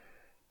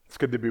It's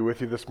good to be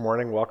with you this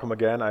morning. Welcome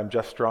again. I'm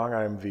Jeff Strong.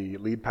 I'm the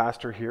lead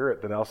pastor here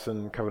at the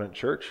Nelson Covenant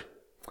Church.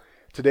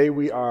 Today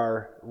we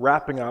are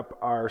wrapping up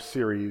our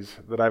series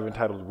that I've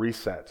entitled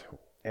Reset.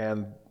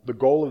 And the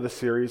goal of the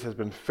series has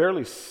been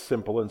fairly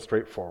simple and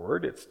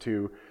straightforward. It's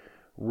to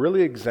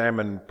really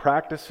examine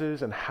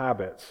practices and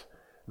habits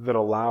that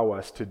allow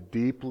us to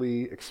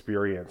deeply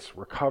experience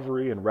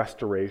recovery and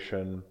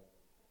restoration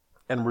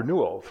and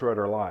renewal throughout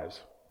our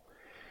lives.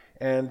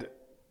 And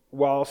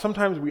while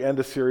sometimes we end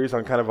a series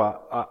on kind of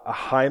a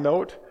high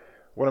note,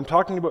 what I'm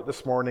talking about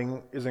this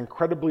morning is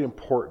incredibly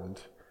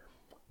important,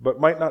 but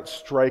might not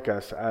strike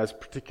us as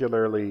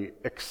particularly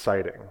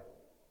exciting.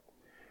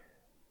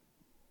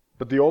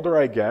 But the older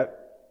I get,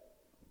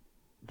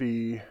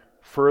 the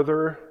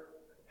further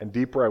and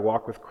deeper I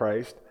walk with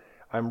Christ,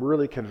 I'm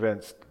really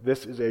convinced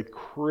this is a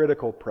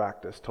critical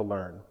practice to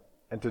learn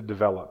and to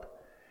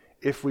develop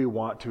if we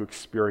want to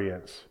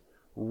experience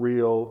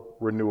real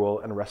renewal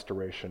and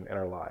restoration in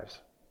our lives.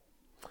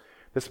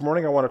 This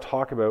morning I want to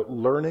talk about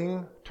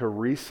learning to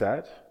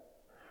reset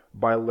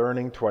by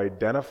learning to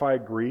identify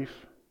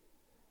grief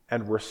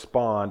and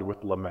respond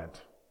with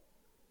lament.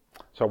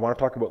 So I want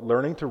to talk about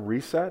learning to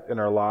reset in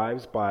our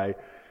lives by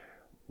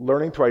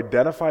learning to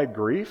identify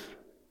grief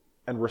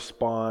and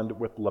respond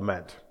with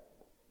lament.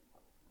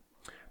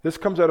 This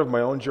comes out of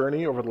my own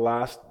journey over the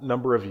last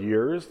number of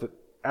years,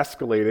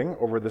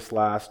 escalating over this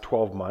last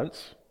 12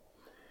 months.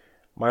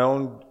 My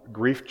own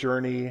grief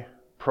journey,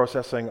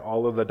 processing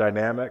all of the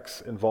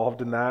dynamics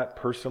involved in that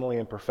personally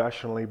and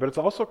professionally, but it's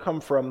also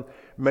come from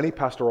many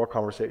pastoral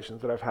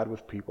conversations that I've had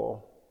with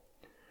people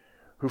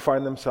who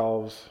find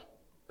themselves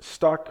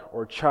stuck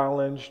or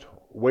challenged,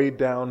 weighed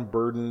down,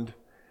 burdened.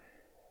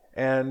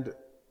 And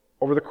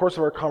over the course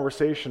of our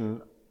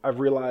conversation, I've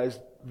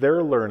realized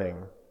they're learning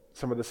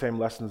some of the same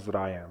lessons that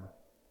I am,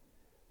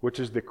 which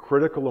is the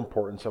critical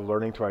importance of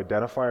learning to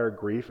identify our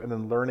grief and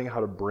then learning how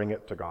to bring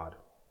it to God.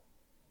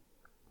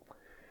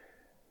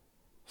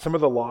 Some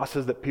of the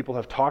losses that people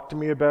have talked to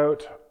me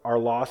about are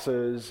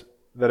losses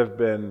that have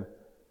been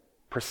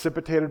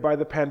precipitated by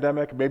the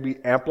pandemic, maybe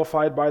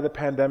amplified by the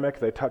pandemic.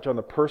 They touch on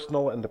the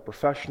personal and the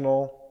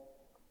professional.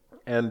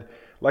 And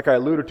like I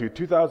alluded to,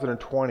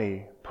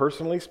 2020,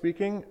 personally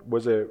speaking,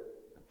 was a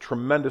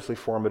tremendously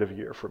formative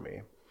year for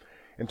me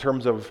in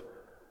terms of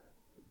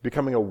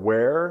becoming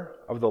aware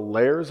of the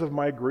layers of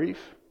my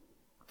grief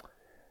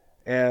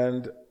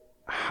and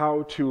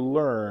how to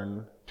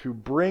learn to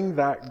bring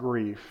that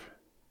grief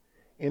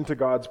into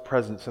God's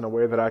presence in a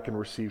way that I can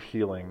receive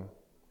healing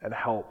and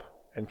help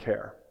and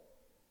care.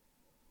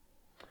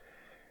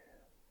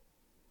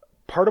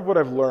 Part of what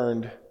I've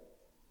learned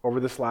over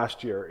this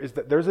last year is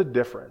that there's a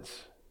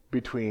difference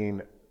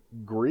between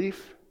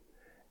grief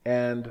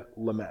and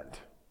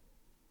lament.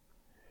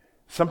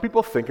 Some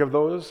people think of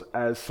those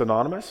as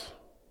synonymous,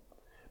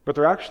 but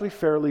they're actually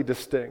fairly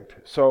distinct.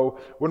 So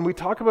when we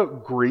talk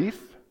about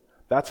grief,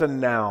 that's a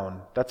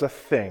noun, that's a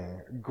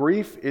thing.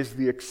 Grief is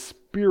the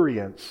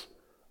experience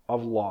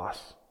of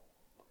loss.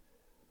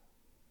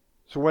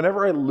 So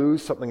whenever I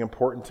lose something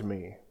important to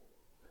me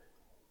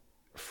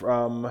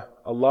from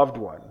a loved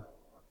one,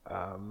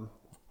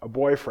 a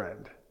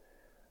boyfriend,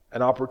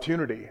 an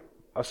opportunity,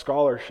 a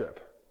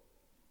scholarship,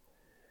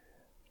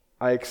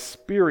 I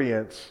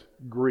experience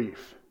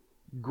grief.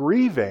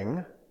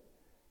 Grieving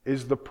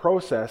is the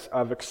process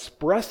of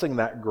expressing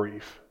that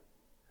grief.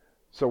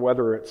 So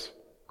whether it's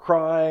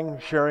crying,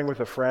 sharing with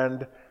a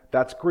friend,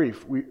 that's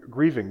grief.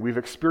 Grieving. We've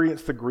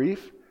experienced the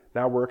grief.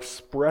 Now we're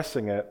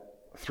expressing it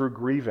through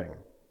grieving.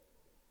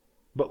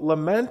 But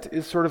lament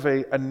is sort of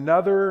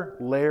another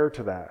layer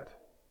to that.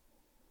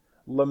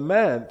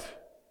 Lament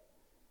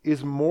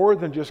is more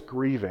than just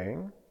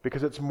grieving,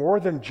 because it's more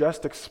than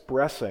just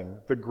expressing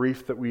the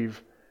grief that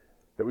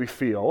we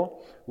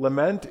feel.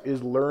 Lament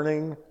is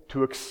learning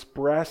to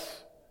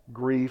express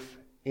grief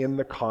in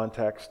the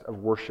context of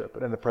worship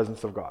and in the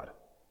presence of God.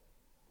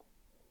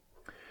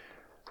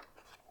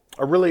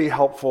 A really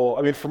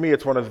helpful, for me,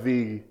 it's one of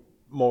the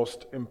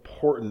most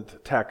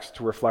important text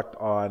to reflect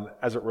on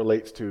as it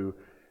relates to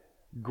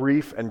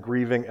grief and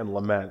grieving and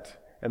lament.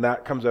 And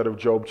that comes out of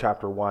Job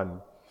chapter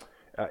 1.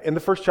 In the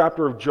first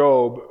chapter of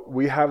Job,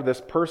 we have this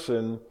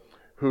person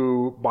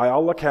who, by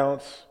all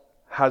accounts,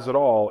 has it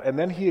all. And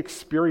then he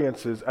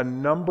experiences a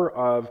number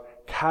of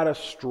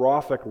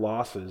catastrophic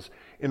losses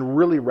in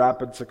really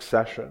rapid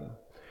succession.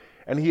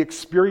 And he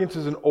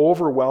experiences an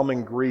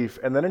overwhelming grief.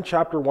 And then in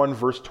chapter 1,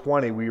 verse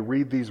 20, we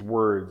read these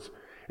words.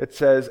 It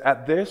says,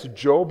 "At this,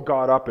 Job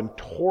got up and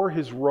tore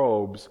his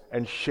robes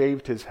and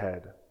shaved his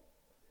head."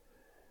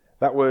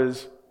 That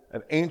was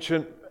an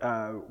ancient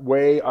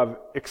way of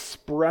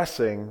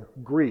expressing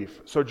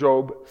grief. So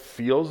Job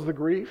feels the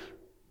grief.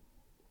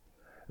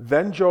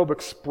 Then Job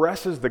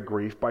expresses the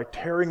grief by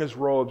tearing his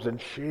robes and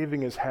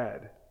shaving his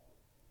head.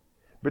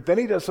 But then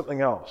he does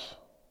something else.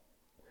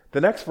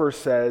 The next verse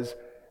says,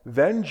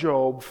 "Then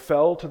Job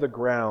fell to the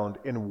ground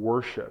in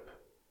worship.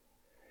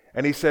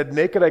 And he said,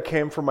 'Naked I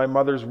came from my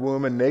mother's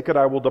womb, and naked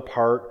I will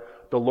depart.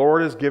 The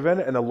Lord is given,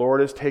 and the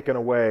Lord is taken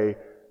away.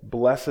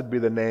 Blessed be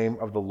the name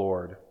of the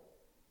Lord.'"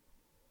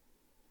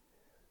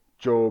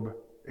 Job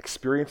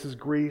experiences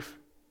grief,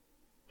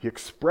 he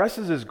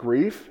expresses his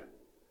grief,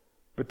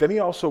 but then he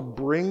also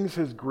brings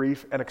his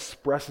grief and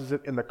expresses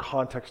it in the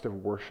context of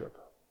worship.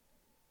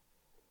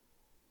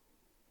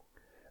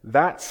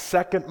 That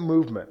second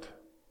movement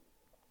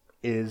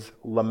is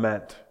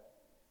lament.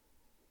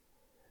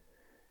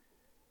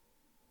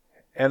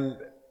 And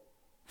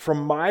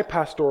from my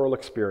pastoral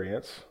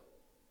experience,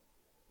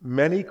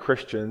 many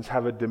Christians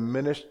have a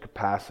diminished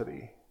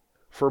capacity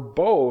for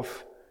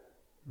both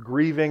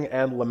grieving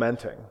and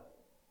lamenting.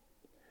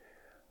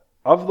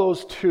 Of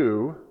those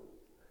two,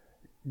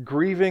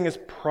 grieving is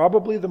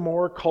probably the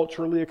more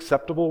culturally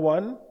acceptable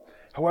one.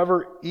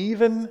 However,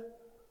 even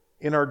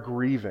in our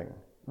grieving,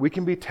 we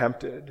can be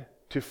tempted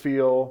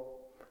or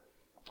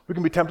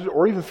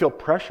even feel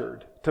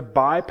pressured to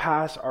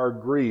bypass our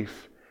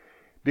grief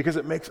because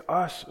it makes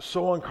us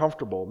so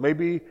uncomfortable.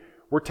 Maybe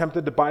we're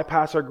tempted to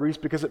bypass our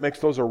grief because it makes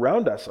those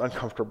around us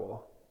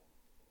uncomfortable.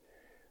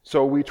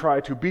 So we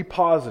try to be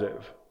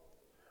positive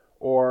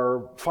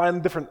or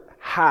find different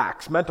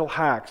mental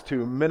hacks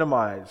to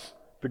minimize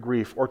the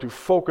grief or to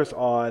focus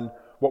on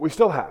what we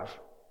still have.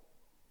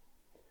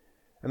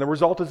 And the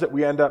result is that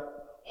we end up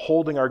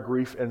holding our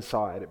grief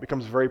inside. It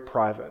becomes very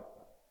private.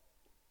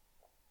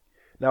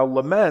 Now,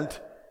 lament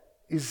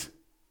is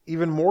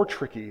even more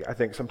tricky, I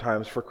think,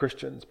 sometimes for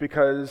Christians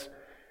because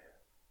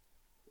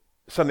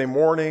Sunday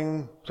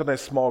morning,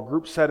 sometimes small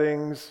group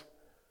settings,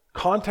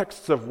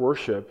 contexts of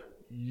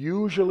worship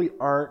usually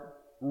aren't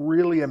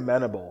really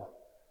amenable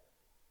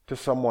to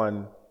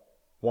someone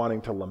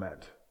wanting to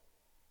lament.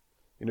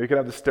 You can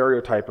have the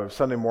stereotype of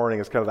Sunday morning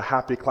as kind of the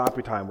happy,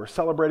 clappy time. We're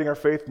celebrating our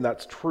faith, and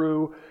that's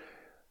true.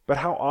 But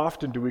how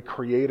often do we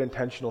create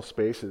intentional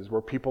spaces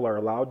where people are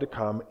allowed to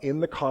come in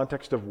the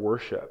context of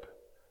worship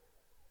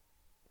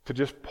to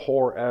just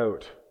pour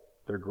out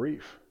their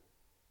grief?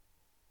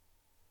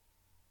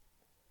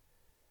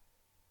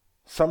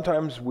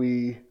 Sometimes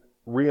we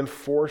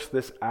reinforce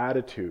this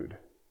attitude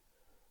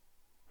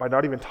by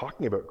not even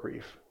talking about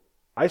grief.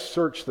 I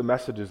searched the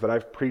messages that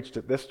I've preached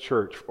at this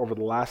church over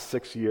the last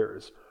 6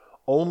 years.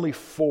 Only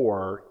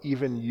 4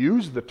 even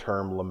used the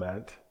term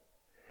lament,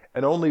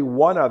 and only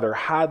one other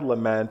had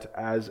lament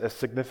as a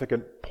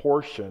significant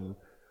portion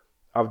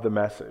of the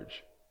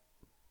message.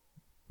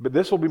 But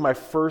this will be my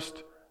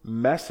first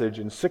message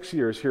in 6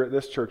 years here at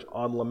this church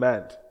on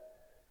lament.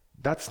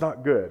 That's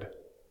not good.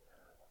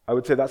 I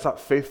would say that's not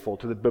faithful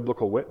to the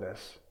biblical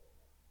witness.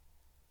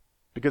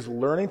 Because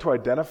learning to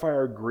identify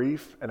our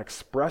grief and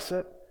express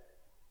it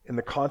in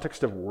the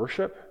context of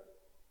worship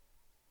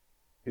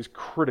is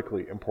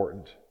critically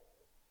important.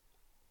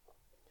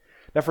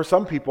 Now, for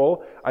some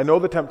people, I know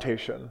the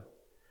temptation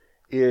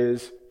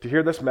is to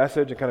hear this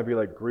message and kind of be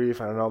like,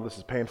 grief, I don't know, this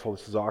is painful,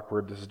 this is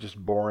awkward, this is just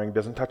boring,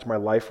 doesn't touch my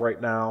life right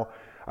now.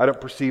 I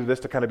don't perceive this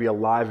to kind of be a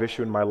live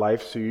issue in my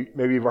life, so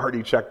maybe you've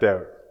already checked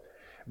out.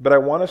 But I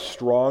want to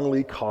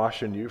strongly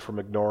caution you from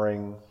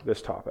ignoring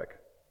this topic.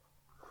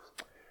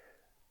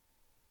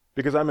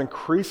 Because I'm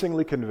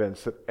increasingly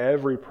convinced that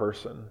every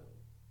person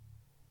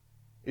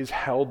is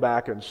held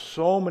back in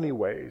so many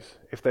ways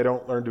if they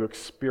don't learn to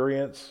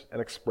experience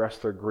and express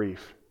their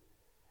grief.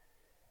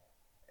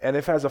 And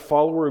if as a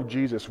follower of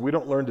Jesus, we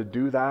don't learn to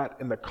do that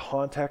in the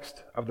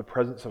context of the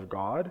presence of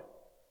God,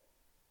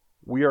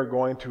 we are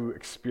going to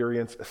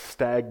experience a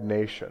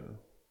stagnation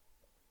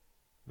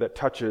that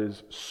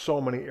touches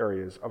so many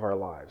areas of our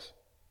lives.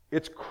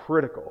 It's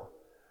critical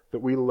that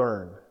we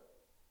learn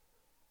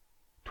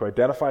to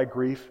identify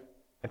grief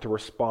and to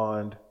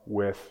respond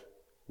with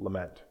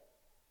lament.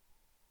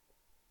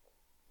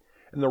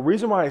 And the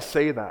reason why I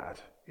say that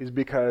is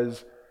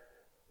because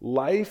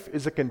life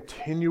is a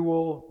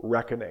continual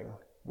reckoning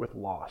with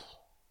loss.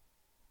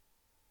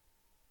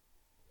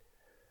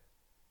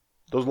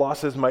 Those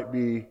losses might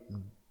be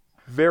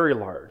very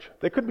large.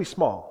 They could be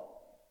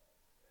small.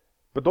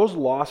 But those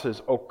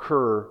losses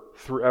occur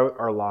throughout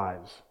our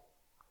lives.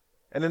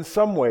 And in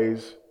some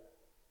ways,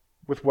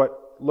 with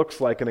what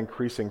looks like an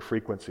increasing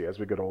frequency as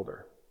we get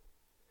older.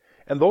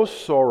 And those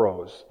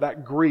sorrows,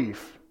 that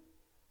grief,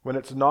 when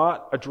it's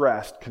not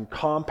addressed, can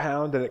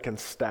compound and it can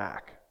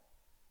stack.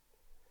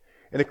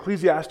 In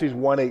Ecclesiastes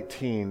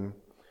 1:18,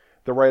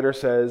 the writer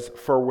says,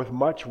 "For with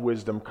much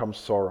wisdom comes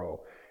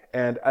sorrow,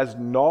 and as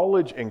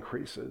knowledge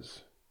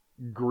increases,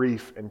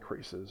 grief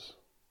increases."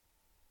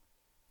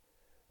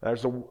 Now,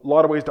 there's a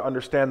lot of ways to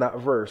understand that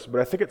verse,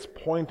 but I think it's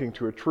pointing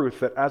to a truth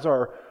that as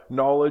our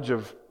knowledge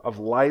of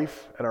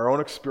life and our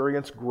own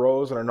experience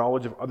grows and our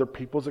knowledge of other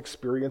people's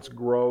experience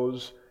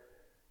grows,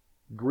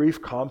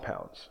 grief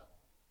compounds.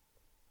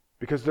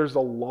 Because there's a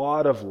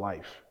lot of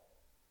life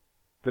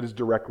that is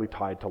directly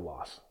tied to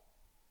loss.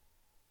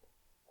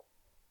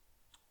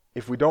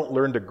 If we don't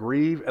learn to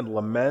grieve and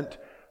lament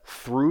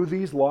through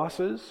these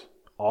losses,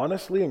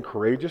 honestly and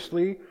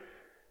courageously,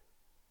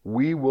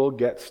 we will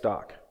get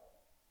stuck.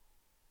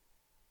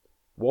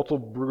 Walter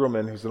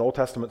Brueggemann, who's an Old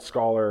Testament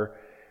scholar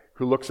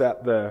who looks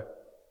at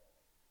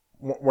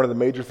one of the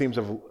major themes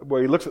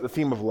he looks at the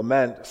theme of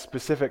lament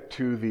specific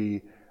to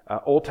the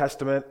Old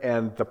Testament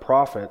and the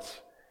prophets.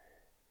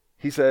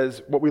 He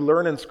says, what we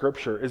learn in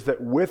Scripture is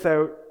that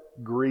without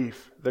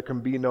grief, there can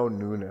be no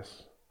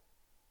newness.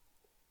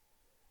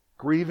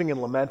 Grieving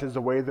and lament is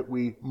a way that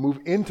we move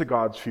into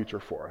God's future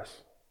for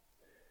us.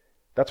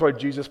 That's why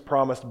Jesus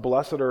promised,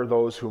 "Blessed are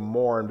those who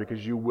mourn,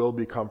 because you will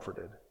be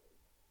comforted."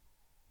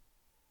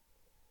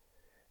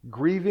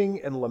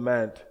 Grieving and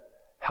lament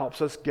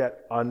helps us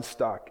get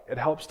unstuck. It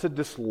helps to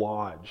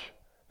dislodge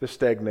the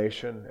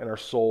stagnation in our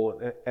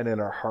soul and in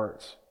our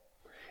hearts.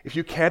 If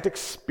you can't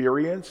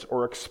experience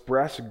or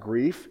express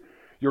grief,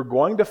 you're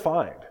going to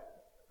find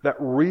that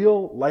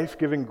real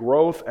life-giving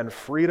growth and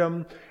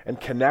freedom and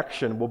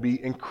connection will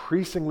be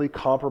increasingly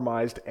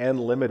compromised and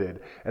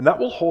limited. And that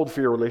will hold for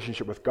your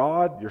relationship with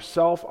God,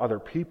 yourself, other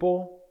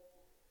people.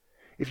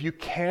 If you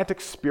can't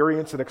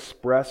experience and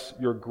express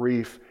your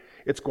grief,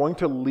 it's going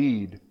to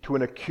lead to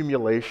an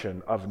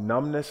accumulation of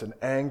numbness and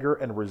anger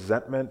and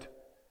resentment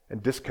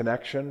and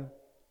disconnection.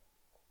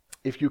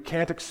 If you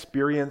can't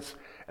experience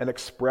and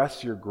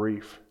express your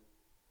grief,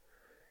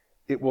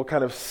 it will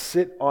kind of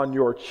sit on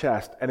your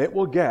chest, and it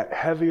will get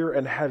heavier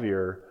and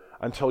heavier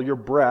until your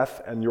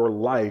breath and your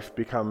life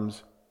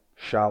becomes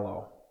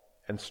shallow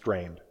and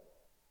strained.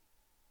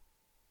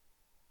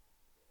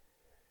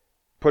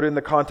 Put in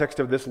the context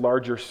of this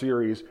larger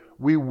series,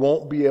 we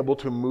won't be able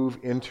to move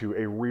into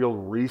a real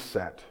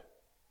reset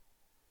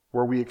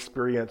where we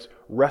experience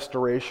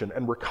restoration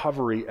and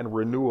recovery and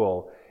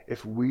renewal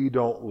if we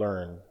don't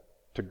learn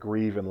to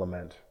grieve and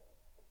lament.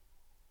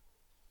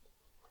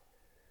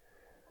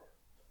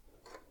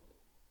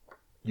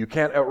 You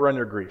can't outrun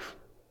your grief.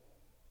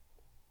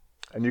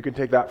 And you can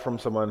take that from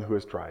someone who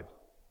has tried.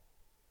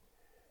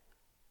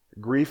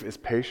 Grief is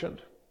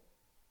patient.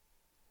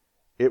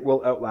 It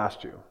will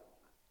outlast you.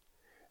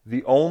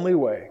 The only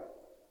way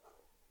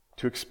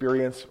to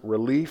experience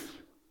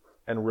relief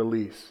and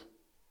release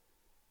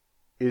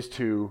is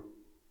to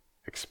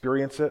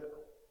experience it,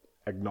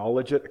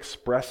 acknowledge it,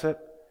 express it,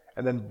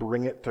 and then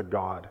bring it to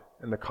God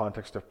in the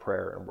context of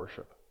prayer and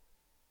worship.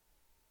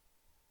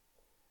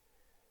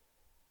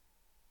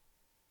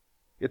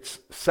 It's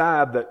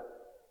sad that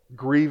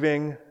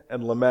grieving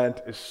and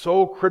lament is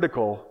so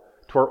critical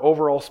to our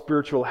overall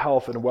spiritual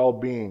health and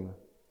well-being,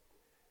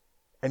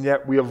 and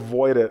yet we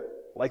avoid it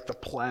like the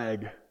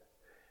plague.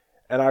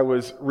 And I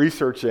was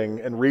researching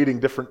and reading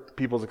different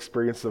people's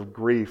experience of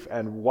grief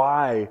and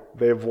why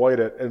they avoid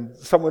it. And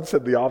someone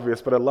said the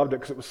obvious, but I loved it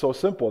because it was so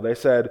simple. They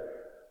said,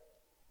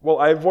 well,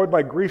 I avoid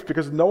my grief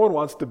because no one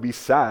wants to be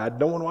sad.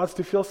 No one wants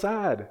to feel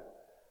sad.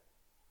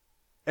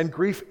 And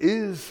grief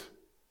is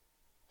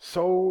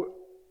so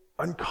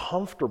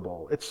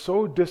uncomfortable. It's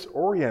so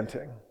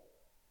disorienting.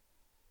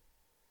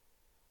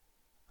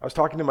 I was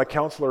talking to my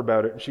counselor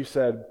about it, and she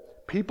said,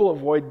 people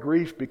avoid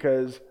grief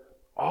because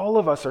all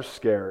of us are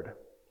scared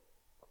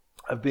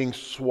of being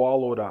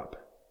swallowed up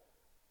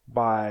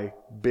by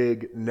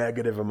big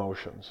negative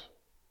emotions.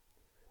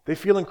 They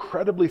feel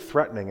incredibly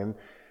threatening, and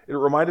it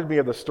reminded me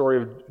of the story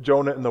of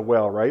Jonah and the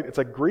whale, right? It's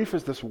like grief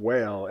is this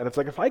whale, and it's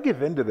like if I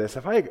give in to this,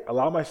 if I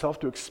allow myself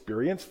to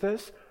experience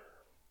this,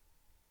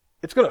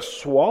 it's going to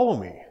swallow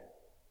me.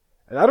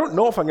 And I don't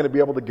know if I'm going to be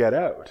able to get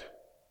out.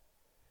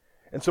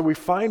 And so we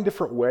find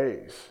different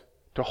ways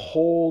to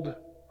hold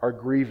our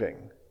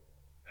grieving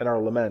and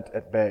our lament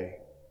at bay.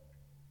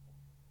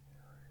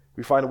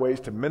 We find ways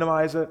to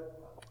minimize it,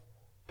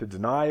 to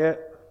deny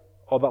it.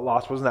 Oh, that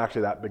loss wasn't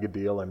actually that big a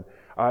deal. And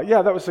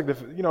yeah, that was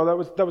significant. You know,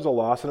 that was a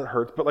loss and it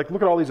hurts. But like,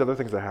 look at all these other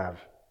things I have.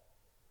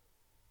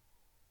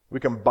 We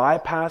can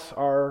bypass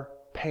our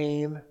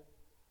pain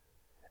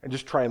and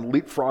just try and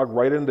leapfrog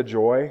right into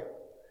joy.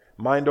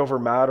 Mind over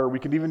matter. We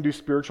can even do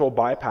spiritual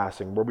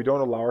bypassing where we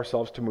don't allow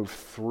ourselves to move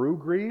through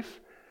grief.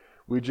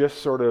 We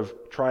just sort of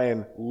try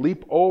and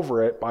leap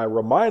over it by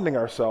reminding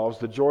ourselves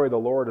the joy of the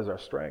Lord is our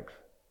strength.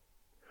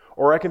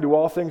 Or I can do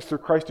all things through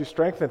Christ who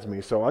strengthens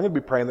me. So I'm going to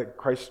be praying that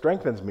Christ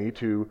strengthens me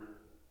to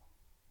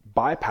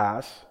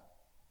bypass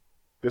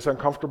this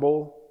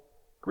uncomfortable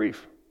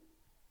grief.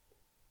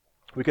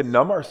 We can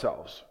numb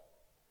ourselves.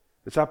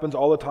 This happens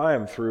all the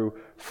time through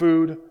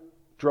food,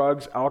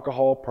 drugs,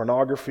 alcohol,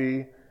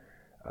 pornography,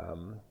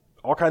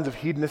 all kinds of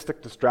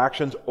hedonistic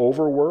distractions,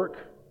 overwork.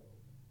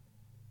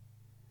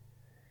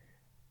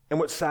 And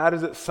what's sad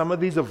is that some of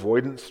these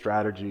avoidance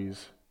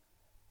strategies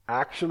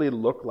actually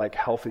look like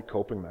healthy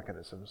coping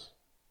mechanisms.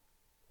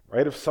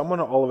 Right? If someone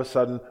all of a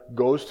sudden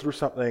goes through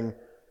something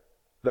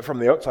that from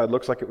the outside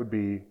looks like it would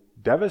be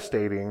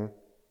devastating,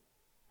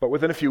 but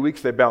within a few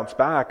weeks they bounce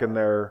back and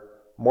they're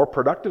more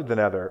productive than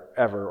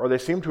ever, or they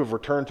seem to have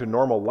returned to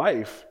normal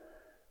life,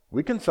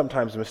 we can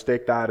sometimes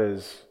mistake that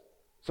as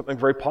something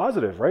very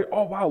positive, right?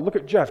 Oh, wow, look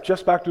at Jeff.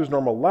 Jeff's back to his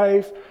normal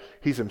life.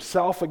 He's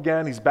himself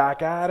again. He's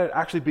back at it.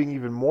 Actually being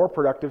even more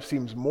productive,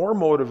 seems more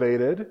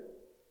motivated.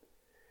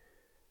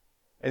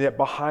 And yet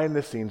behind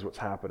the scenes what's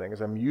happening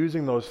is I'm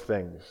using those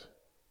things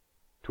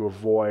to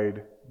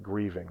avoid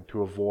grieving,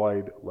 to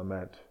avoid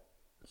lament.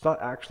 It's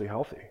not actually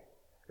healthy.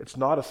 It's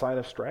not a sign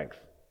of strength.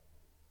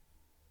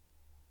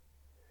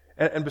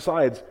 And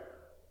besides,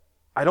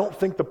 I don't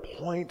think the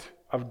point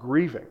of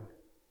grieving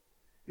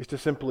is to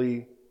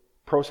simply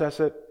process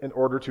it in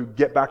order to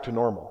get back to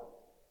normal.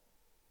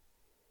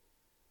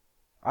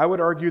 I would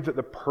argue that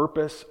the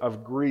purpose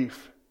of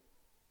grief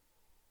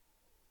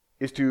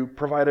is to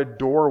provide a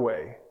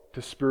doorway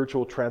to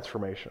spiritual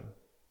transformation.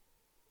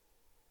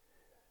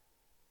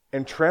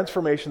 And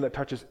transformation that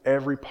touches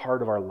every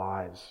part of our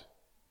lives,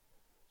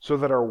 so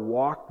that our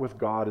walk with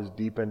God is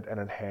deepened and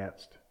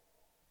enhanced.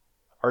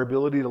 Our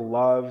ability to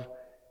love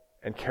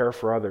and care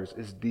for others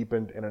is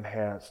deepened and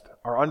enhanced.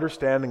 Our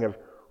understanding of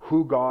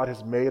who God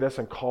has made us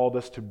and called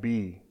us to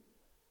be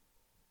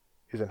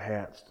is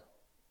enhanced.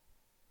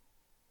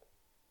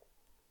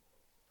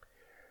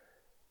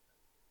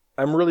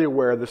 I'm really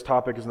aware this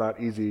topic is not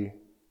easy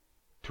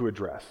to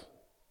address.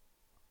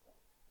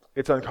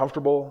 It's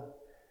uncomfortable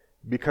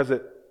because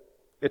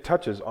it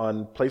touches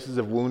on places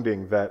of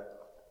wounding that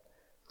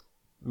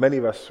many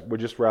of us would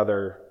just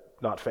rather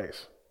not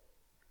face.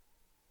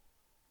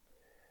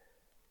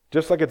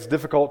 Just like it's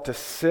difficult to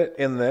sit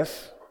in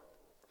this,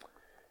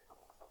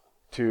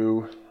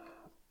 to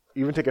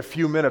even take a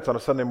few minutes on a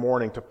Sunday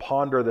morning to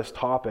ponder this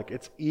topic,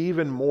 it's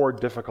even more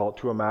difficult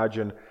to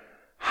imagine,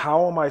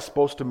 how am I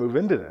supposed to move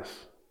into this?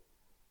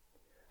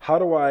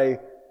 What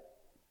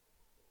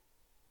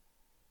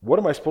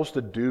am I supposed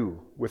to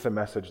do with a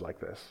message like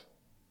this?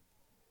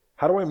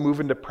 How do I move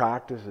into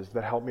practices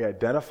that help me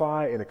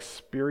identify and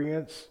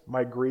experience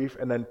my grief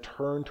and then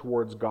turn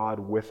towards God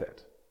with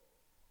it?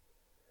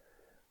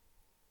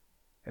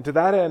 And to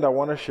that end, I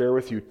want to share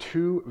with you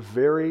two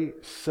very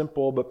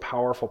simple but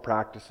powerful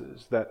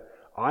practices that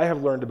I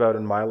have learned about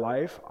in my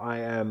life. I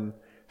am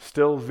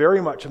still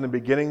very much in the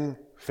beginning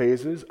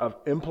phases of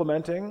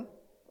implementing,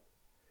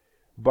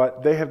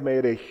 but they have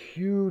made a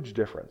huge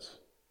difference,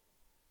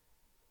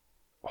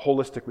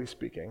 holistically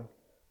speaking,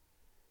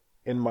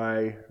 in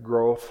my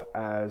growth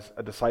as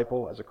a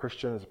disciple, as a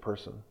Christian, as a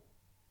person.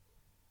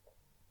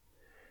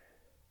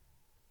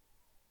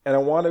 And I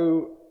want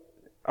you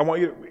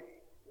to,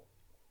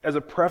 as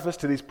a preface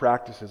to these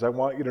practices, I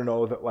want you to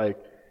know that,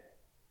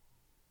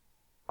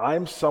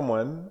 I'm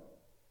someone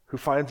who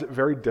finds it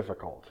very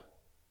difficult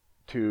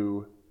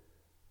to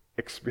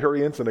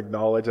experience and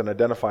acknowledge and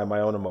identify my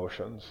own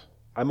emotions.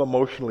 I'm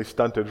emotionally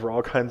stunted for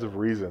all kinds of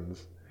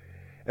reasons.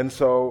 And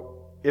so,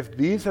 if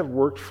these have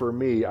worked for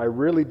me, I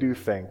really do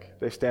think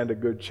they stand a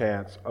good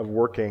chance of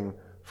working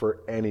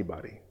for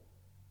anybody.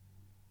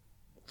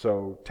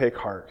 So take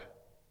heart.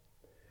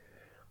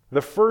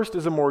 The first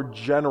is a more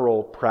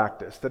general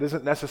practice that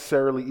isn't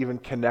necessarily even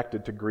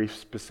connected to grief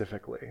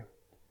specifically.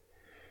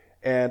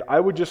 And I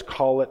would just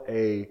call it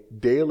a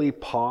daily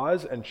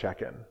pause and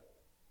check-in.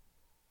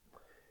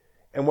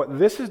 And what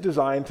this is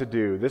designed to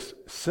do, this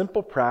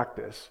simple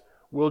practice,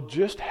 will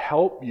just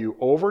help you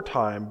over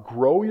time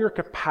grow your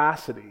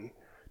capacity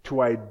to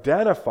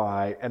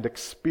identify and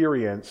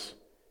experience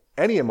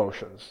any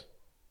emotions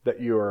that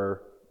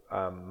are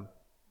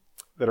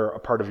a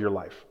part of your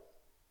life.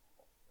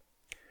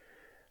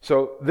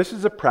 So this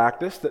is a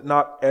practice that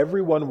not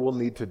everyone will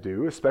need to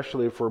do,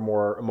 especially if we're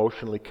more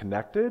emotionally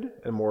connected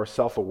and more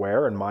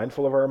self-aware and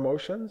mindful of our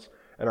emotions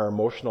and our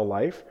emotional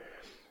life.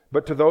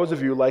 But to those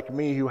of you like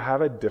me who have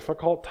a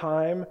difficult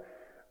time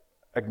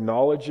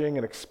acknowledging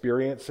and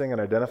experiencing and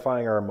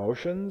identifying our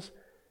emotions,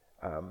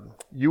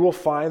 you will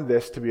find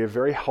this to be a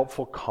very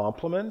helpful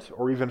complement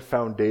or even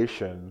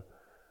foundation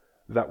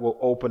that will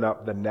open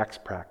up the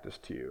next practice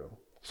to you.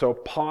 So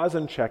pause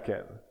and check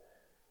in.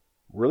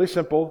 Really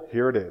simple,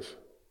 here it is.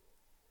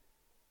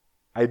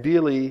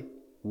 Ideally,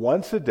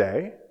 once a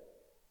day,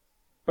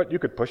 but you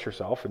could push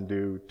yourself and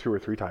do 2 or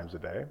 3 times a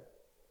day.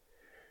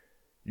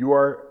 You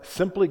are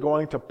simply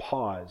going to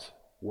pause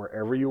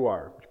wherever you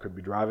are. You could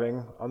be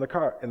driving in the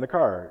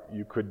car.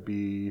 You could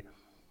be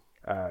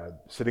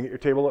sitting at your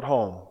table at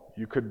home.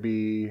 You could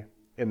be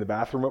in the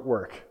bathroom at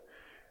work.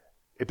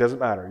 It doesn't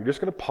matter. You're just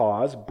going to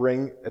pause,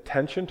 bring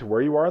attention to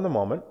where you are in the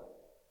moment,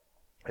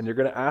 and you're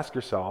going to ask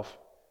yourself,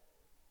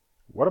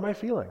 what am I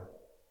feeling?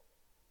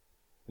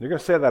 And you're going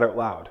to say that out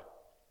loud.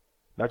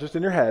 Not just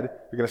in your head,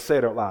 you're going to say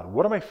it out loud.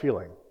 What am I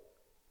feeling?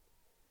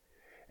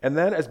 And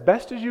then, as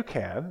best as you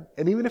can,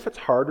 and even if it's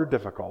hard or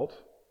difficult,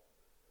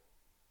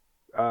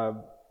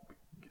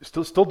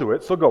 still do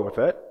it, still go with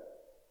it,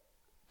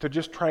 to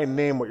just try and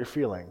name what you're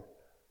feeling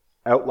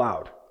out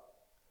loud.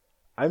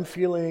 I'm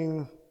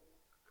feeling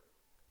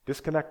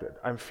disconnected.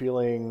 I'm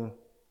feeling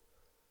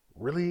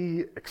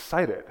really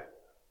excited.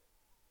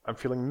 I'm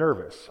feeling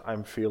nervous. I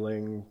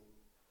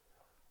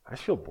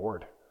feel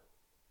bored.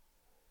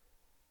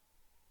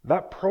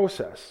 That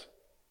process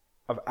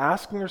of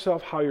asking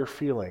yourself how you're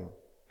feeling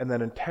and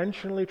then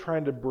intentionally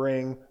trying to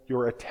bring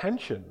your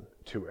attention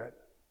to it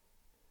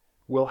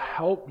will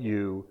help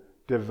you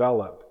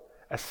develop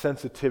a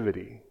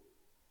sensitivity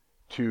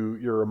to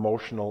your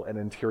emotional and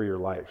interior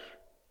life.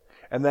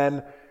 And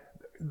then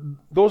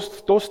those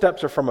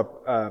steps are from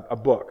a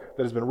book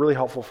that has been really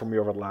helpful for me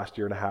over the last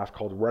year and a half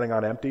called Running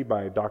on Empty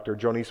by Dr.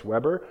 Jonice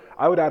Weber.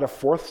 I would add a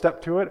 4th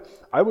step to it.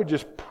 I would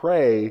just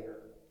pray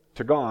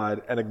to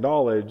God and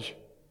acknowledge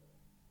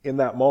in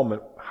that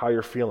moment how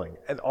you're feeling.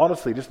 And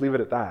honestly, just leave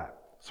it at that.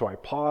 So I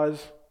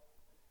pause.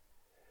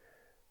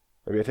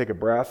 Maybe I take a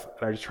breath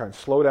and I just try and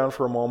slow down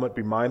for a moment,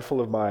 be mindful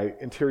of my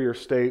interior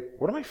state.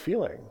 What am I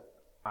feeling?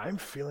 I'm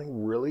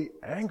feeling really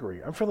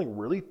angry. I'm feeling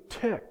really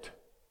ticked.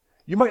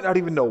 You might not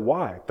even know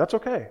why. That's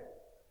okay.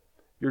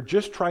 You're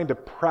just trying to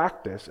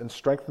practice and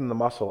strengthen the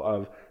muscle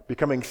of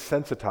becoming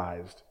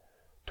sensitized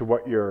to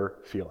what you're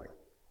feeling.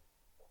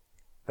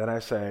 Then I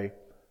say,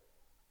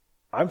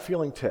 I'm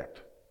feeling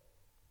ticked.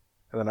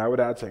 And then I would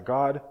add, say,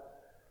 God,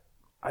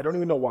 I don't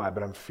even know why,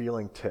 but I'm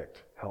feeling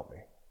ticked. Help me.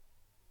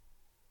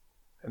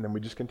 And then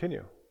we just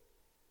continue.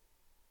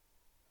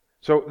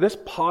 So this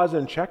pause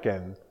and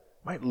check-in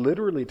might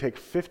literally take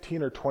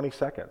 15 or 20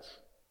 seconds.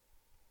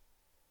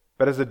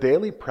 But as a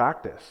daily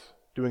practice,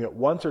 doing it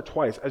once or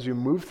twice, as you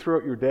move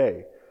throughout your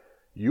day,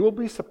 you will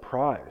be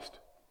surprised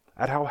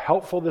at how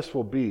helpful this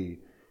will be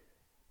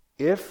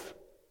if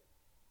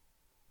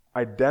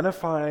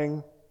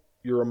identifying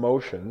your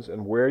emotions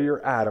and where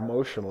you're at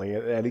emotionally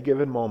at any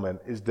given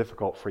moment is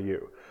difficult for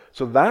you.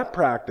 So that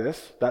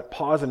practice, that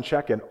pause and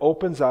check-in,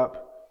 opens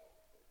up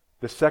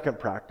the second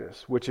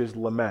practice, which is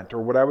lament,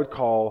 or what I would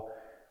call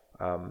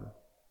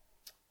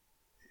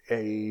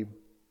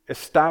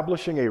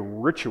establishing a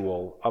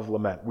ritual of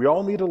lament. We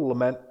all need a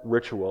lament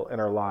ritual in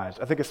our lives,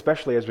 I think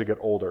especially as we get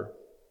older.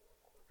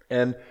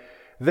 And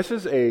this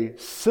is a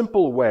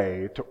simple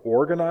way to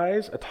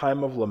organize a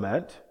time of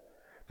lament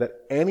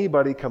that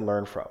anybody can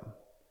learn from.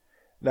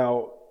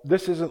 Now,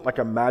 this isn't like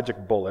a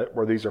magic bullet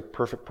where these are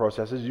perfect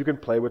processes. You can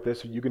play with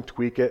this, you can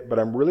tweak it, but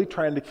I'm really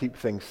trying to keep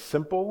things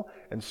simple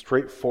and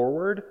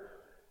straightforward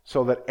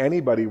so that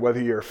anybody,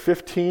 whether you're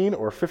 15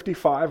 or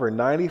 55 or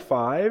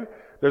 95,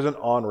 there's an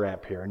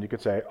on-ramp here. And you could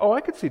say, oh, I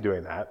could see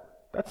doing that.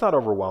 That's not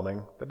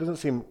overwhelming. That doesn't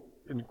seem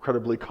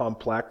incredibly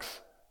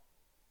complex.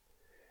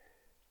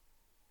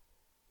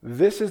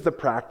 This is the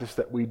practice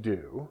that we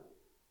do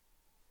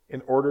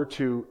in order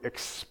to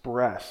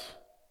express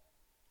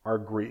our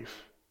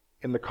grief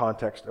in the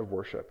context of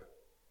worship.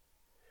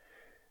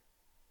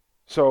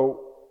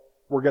 So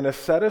we're going to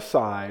set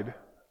aside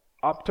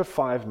up to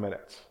 5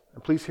 minutes.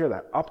 And please hear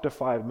that, up to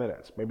 5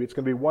 minutes. Maybe it's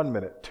going to be 1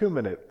 minute, 2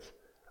 minutes,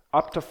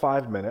 up to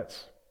 5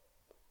 minutes.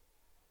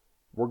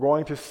 We're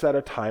going to set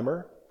a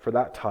timer for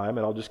that time,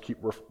 and I'll just keep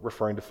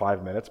referring to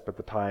 5 minutes, but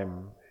the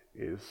time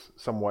is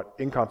somewhat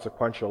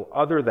inconsequential,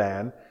 other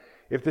than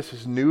if this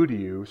is new to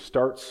you,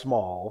 start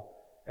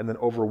small, and then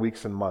over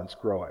weeks and months,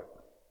 grow it.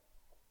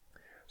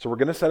 So we're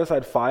going to set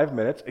aside 5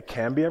 minutes. It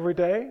can be every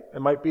day.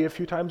 It might be a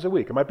few times a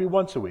week. It might be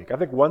once a week. I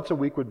think once a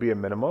week would be a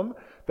minimum.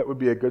 That would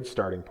be a good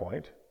starting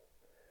point.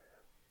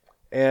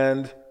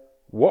 And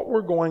what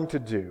we're going to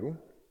do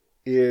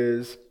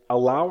is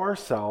allow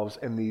ourselves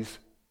in these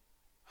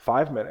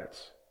 5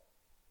 minutes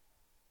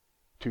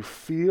to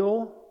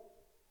feel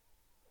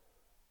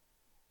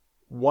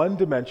one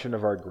dimension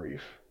of our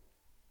grief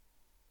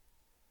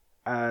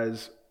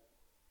as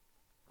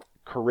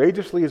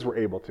courageously as we're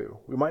able to.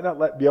 We might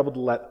not be able to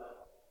let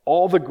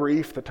all the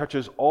grief that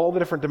touches all the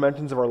different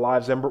dimensions of our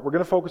lives in, but we're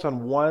going to focus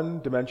on one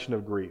dimension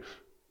of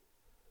grief.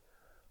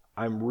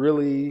 I'm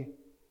really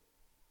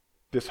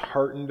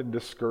disheartened and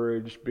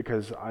discouraged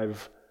because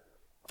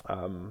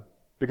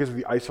because of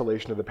the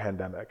isolation of the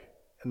pandemic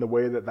and the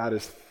way that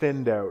has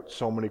thinned out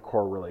so many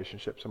core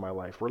relationships in my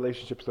life,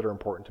 relationships that are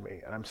important to me,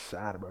 and I'm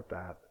sad about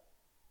that.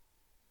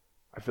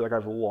 I feel like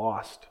I've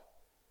lost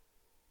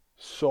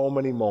so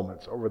many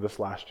moments over this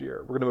last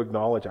year. We're going to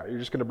acknowledge that. You're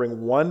just going to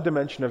bring one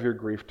dimension of your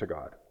grief to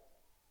God.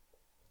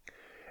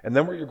 And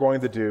then what you're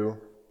going to do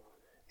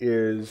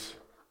is,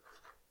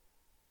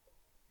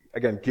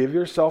 again, give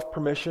yourself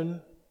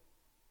permission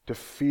to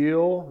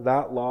feel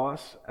that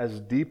loss as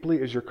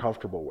deeply as you're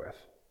comfortable with.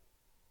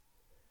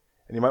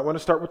 And you might want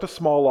to start with the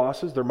small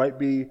losses. There might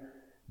be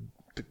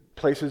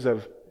places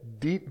of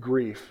deep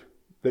grief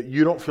that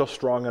you don't feel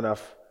strong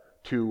enough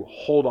to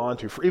hold on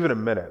to for even a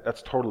minute.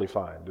 That's totally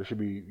fine.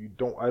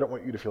 I don't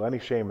want you to feel any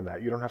shame in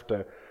that. You don't have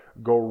to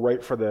go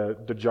right for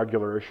the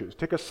jugular issues.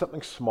 Take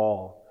something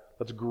small.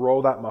 Let's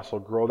grow that muscle,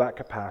 grow that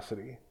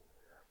capacity.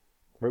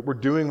 Right? We're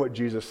doing what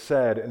Jesus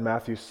said in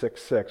Matthew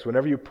 6:6.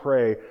 Whenever you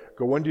pray,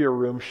 go into your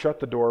room, shut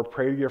the door,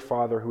 pray to your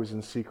Father who is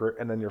in secret,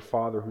 and then your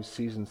Father who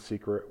sees in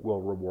secret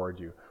will reward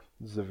you.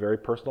 This is a very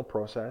personal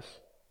process.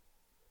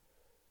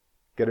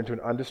 Get into an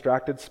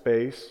undistracted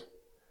space.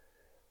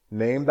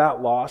 Name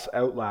that loss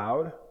out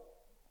loud.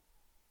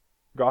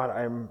 God,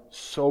 I'm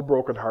so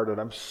brokenhearted.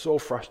 I'm so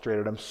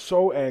frustrated. I'm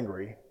so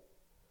angry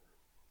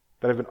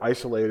that I've been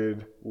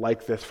isolated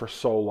like this for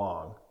so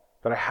long,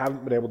 that I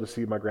haven't been able to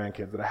see my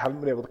grandkids, that I haven't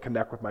been able to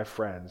connect with my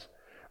friends,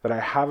 that I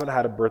haven't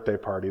had a birthday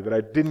party, that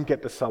I didn't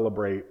get to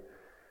celebrate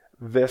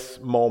this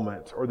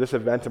moment or this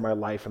event in my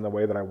life in the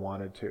way that I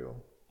wanted to.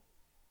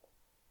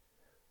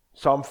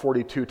 Psalm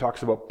 42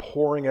 talks about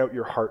pouring out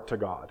your heart to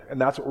God, and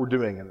that's what we're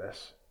doing in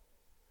this.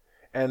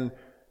 And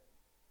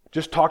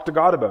just talk to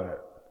God about it.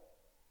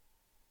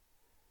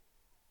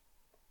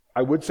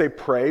 I would say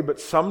pray,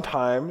 but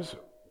sometimes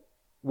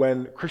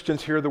when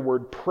Christians hear the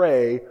word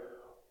pray,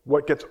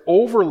 what gets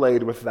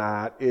overlaid with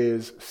that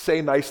is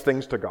say nice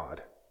things to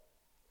God.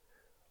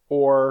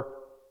 Or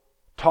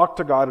talk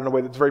to God in a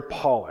way that's very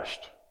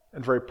polished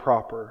and very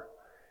proper.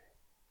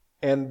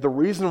 And the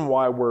reason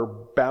why we're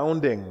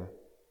bounding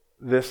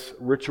this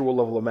ritual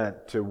of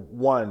lament to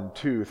 1,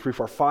 2, 3,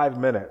 4, 5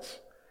 minutes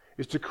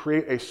is to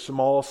create a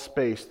small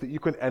space that you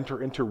can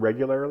enter into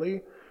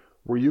regularly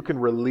where you can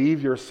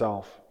relieve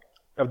yourself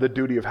of the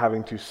duty of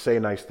having to say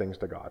nice things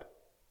to God.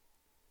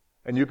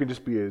 And you can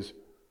just be as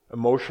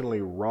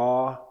emotionally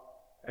raw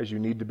as you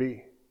need to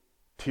be.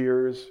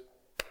 Tears,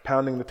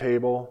 pounding the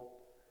table,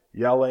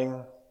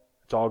 yelling,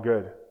 it's all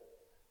good.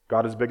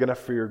 God is big enough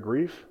for your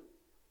grief.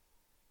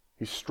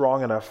 He's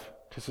strong enough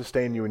to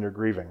sustain you in your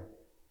grieving.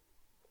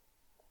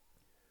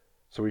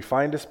 So we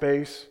find a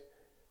space,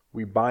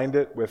 we bind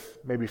it with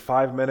maybe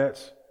 5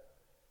 minutes,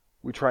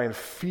 we try and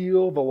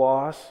feel the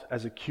loss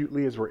as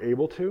acutely as we're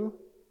able to,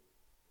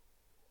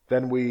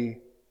 then we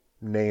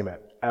name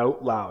it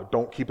out loud.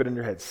 Don't keep it in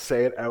your head.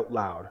 Say it out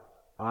loud.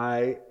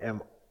 I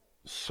am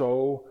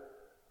so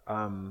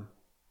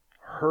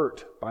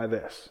hurt by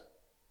this.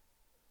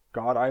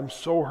 God, I'm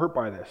so hurt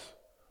by this.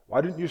 Why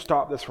didn't you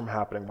stop this from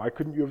happening? Why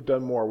couldn't you have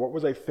done more? What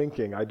was I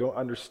thinking? I don't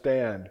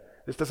understand.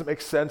 This doesn't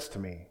make sense to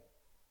me.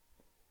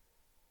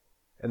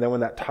 And then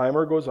when that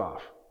timer goes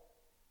off,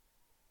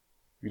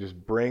 you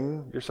just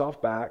bring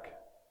yourself back.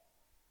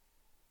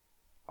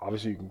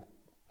 Obviously, you can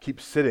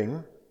keep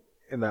sitting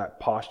in that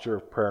posture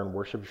of prayer and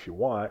worship if you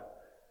want,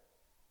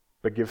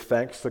 but give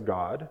thanks to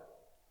God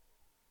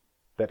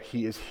that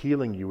He is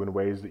healing you in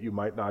ways that you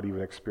might not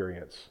even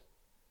experience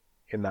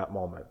in that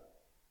moment.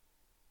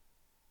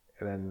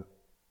 And then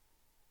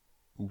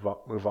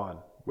move on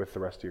with the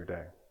rest of your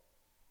day.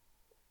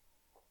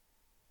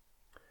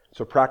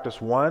 So practice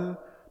 1,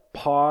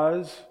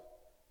 pause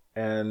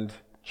and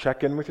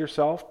check in with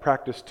yourself.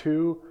 Practice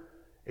 2,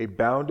 a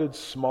bounded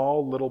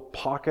small little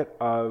pocket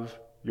of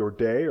your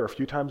day or a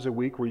few times a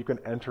week where you can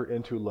enter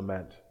into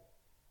lament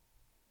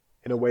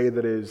in a way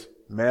that is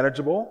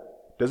manageable,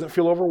 doesn't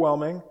feel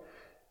overwhelming,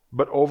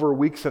 but over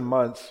weeks and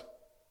months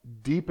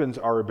deepens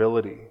our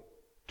ability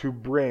to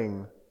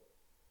bring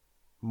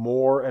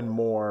more and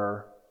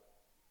more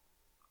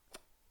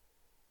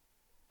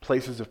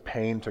places of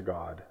pain to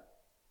God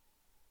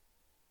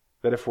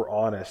that, if we're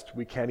honest,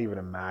 we can't even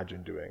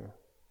imagine doing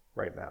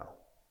right now.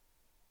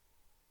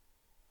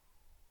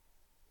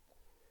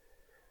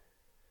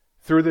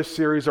 Through this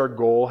series, our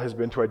goal has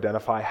been to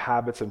identify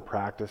habits and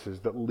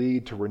practices that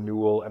lead to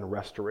renewal and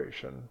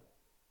restoration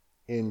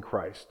in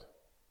Christ.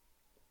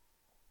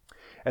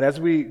 And as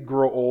we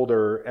grow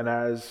older and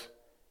as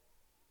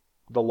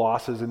the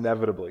losses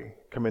inevitably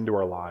come into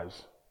our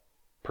lives,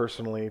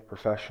 personally,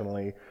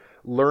 professionally,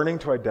 learning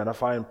to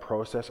identify and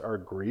process our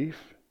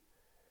grief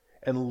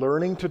and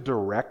learning to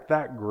direct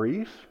that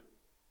grief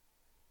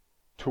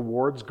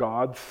towards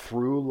God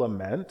through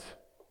lament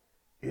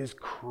is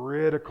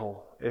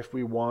critical if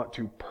we want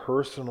to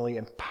personally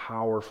and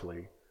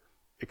powerfully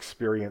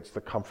experience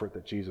the comfort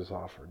that Jesus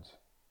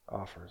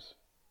offers.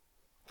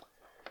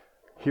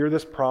 Hear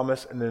this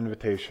promise and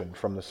invitation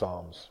from the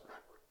Psalms.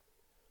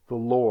 The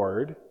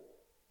Lord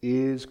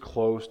is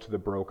close to the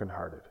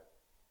brokenhearted,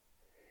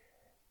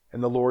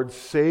 and the Lord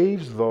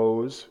saves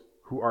those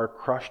who are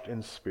crushed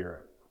in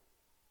spirit.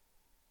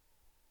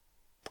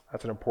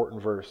 That's an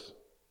important verse.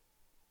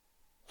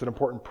 It's an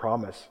important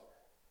promise.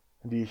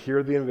 And do you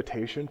hear the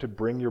invitation to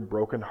bring your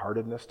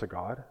brokenheartedness to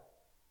God?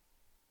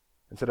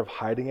 Instead of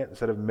hiding it,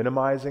 instead of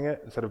minimizing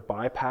it, instead of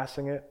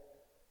bypassing it,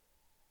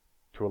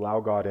 to allow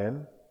God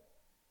in?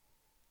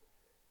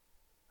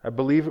 I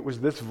believe it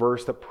was this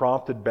verse that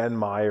prompted Ben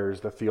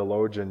Myers, the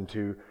theologian,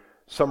 to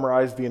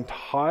summarize the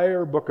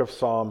entire book of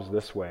Psalms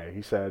this way.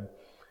 He said,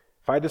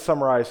 if I had to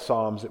summarize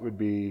Psalms, it would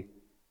be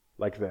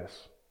like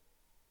this: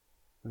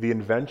 the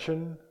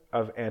invention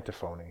of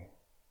antiphony.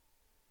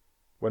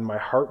 When my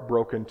heart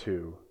broke in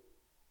two,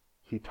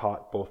 He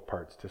taught both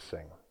parts to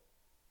sing.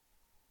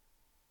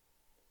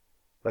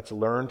 Let's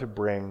learn to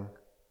bring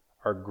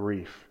our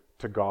grief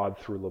to God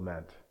through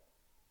lament.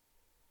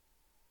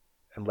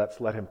 And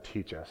let's let Him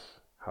teach us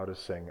how to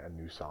sing a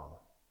new song.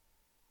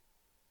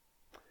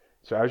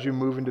 So as you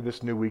move into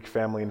this new week,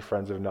 family and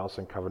friends of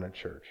Nelson Covenant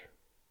Church,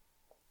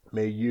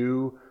 may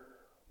you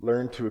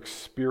learn to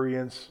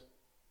experience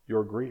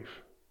your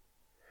grief.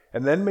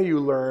 And then may you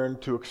learn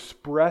to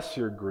express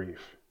your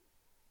grief.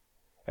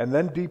 And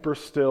then deeper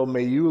still,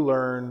 may you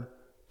learn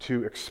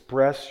to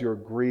express your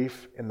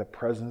grief in the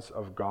presence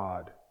of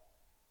God.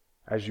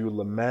 As you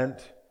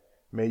lament,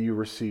 may you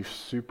receive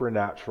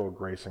supernatural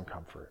grace and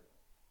comfort.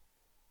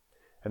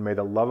 And may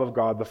the love of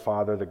God the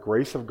Father, the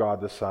grace of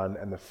God the Son,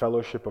 and the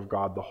fellowship of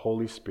God the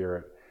Holy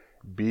Spirit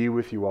be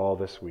with you all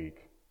this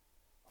week.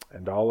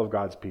 And all of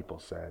God's people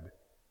said,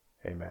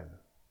 amen.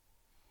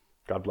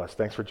 God bless.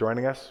 Thanks for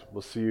joining us.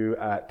 We'll see you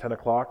at 10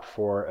 o'clock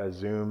for a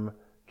Zoom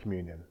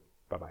communion.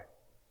 Bye-bye.